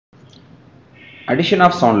Addition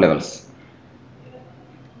of sound levels.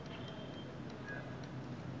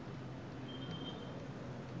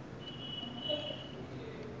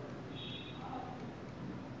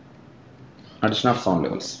 Addition of sound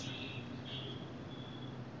levels.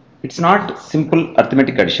 It's not simple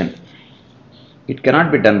arithmetic addition. It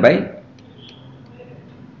cannot be done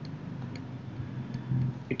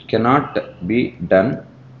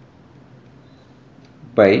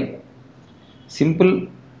by simple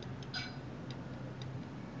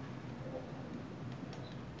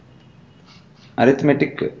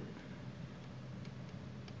arithmetic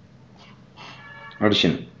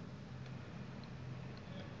addition,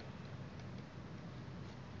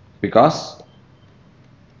 because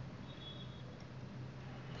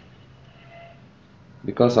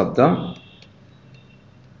of the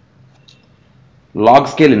log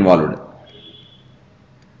scale involved.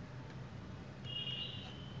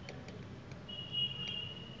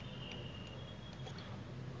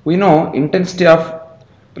 We know intensity of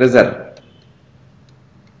pressure,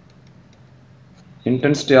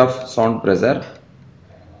 intensity of sound pressure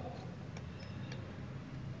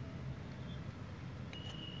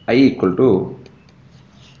I equal to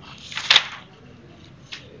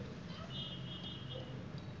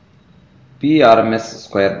P RMS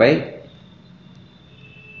square by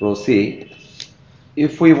rho C.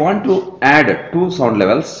 If we want to add two sound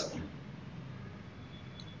levels,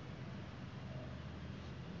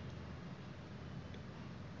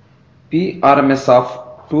 P RMS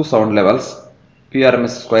of two sound levels, P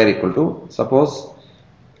RMS square equal to, suppose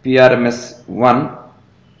P RMS 1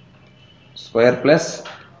 square plus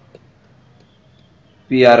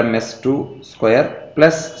P RMS 2 square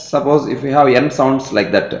plus, suppose if we have n sounds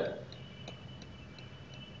like that,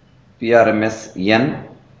 P RMS n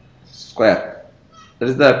square. That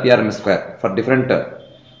is the P RMS square. For different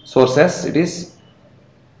sources, it is,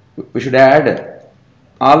 we should add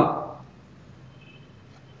all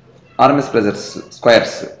RMS pressures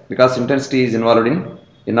squares, because intensity is involved in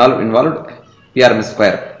involved P RMS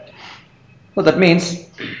square. So that means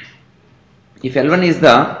if L1 is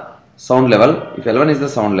the sound level,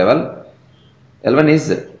 L1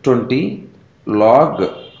 is 20 log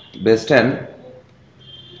base 10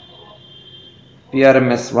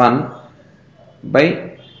 PRMS 1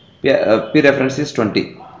 by P reference is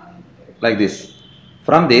 20, like this.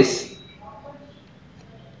 From this,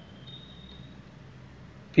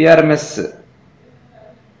 PRMS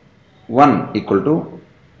 1 equal to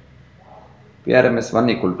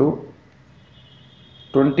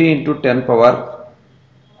 20 into 10 power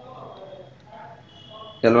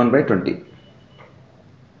L1 by 20.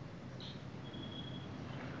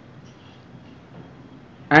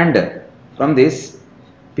 And from this,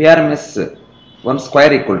 PRMS 1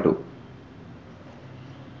 square equal to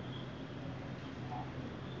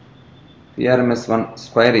PRMS 1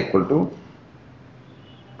 square equal to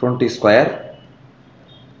 20 square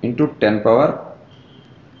into 10 power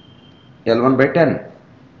L1 by 10.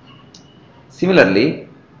 Similarly,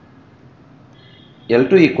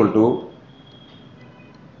 L2 equal to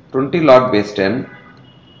 20 log base 10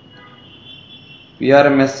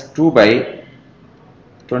 PRMS 2 by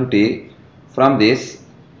 20. From this,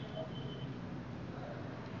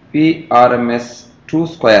 PRMS 2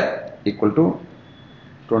 square equal to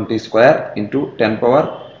 20 square into 10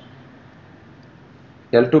 power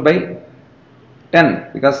L2 by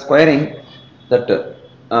 10, because squaring that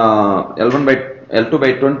L2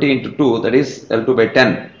 by 20 into 2, that is L2 by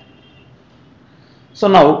 10. So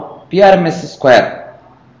now PRMS square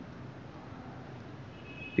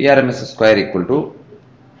equal to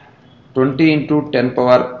 20 into 10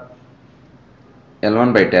 power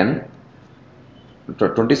L1 by 10,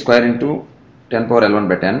 20 square into 10 power L1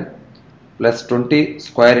 by 10 plus 20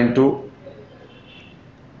 square into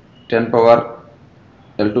 10 power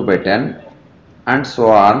L2 by 10 and so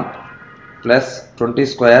on, plus 20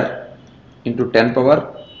 square into 10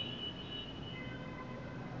 power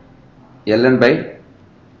Ln by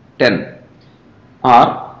 10,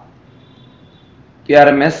 or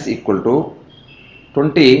PRMS equal to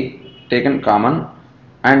 20 taken common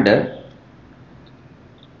and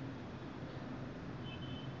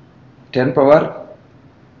 10 power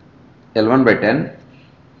L1 by 10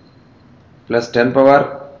 plus 10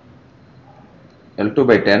 power L2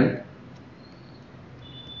 by 10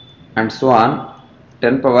 and so on,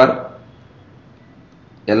 10 power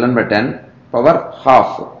Ln by 10 power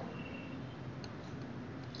half.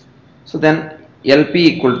 So then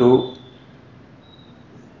LP equal to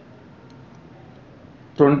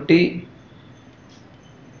 20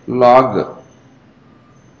 log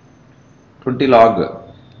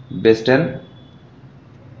base 10,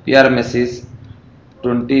 PRMS is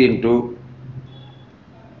 20 into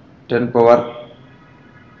 10 power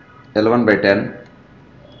L1 by 10,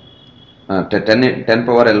 10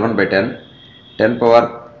 power L1 by 10, 10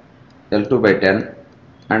 power L2 by 10,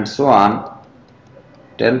 and so on,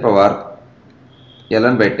 10 power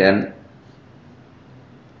Ln by 10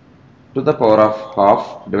 to the power of half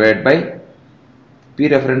divided by P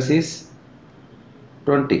reference is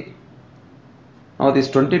 20. Now this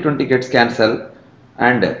 20 gets cancelled,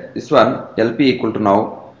 and this one LP equal to, now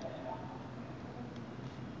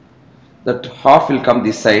that half will come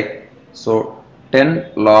this side, so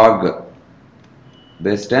 10 log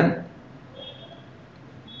base 10,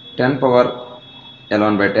 10 power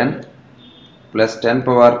L1 by 10 plus 10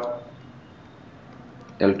 power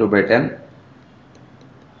L2 by 10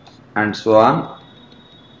 and so on,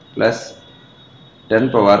 plus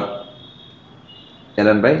 10 power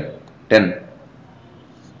Ln by 10.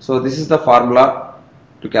 So this is the formula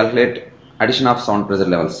to calculate addition of sound pressure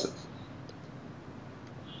levels.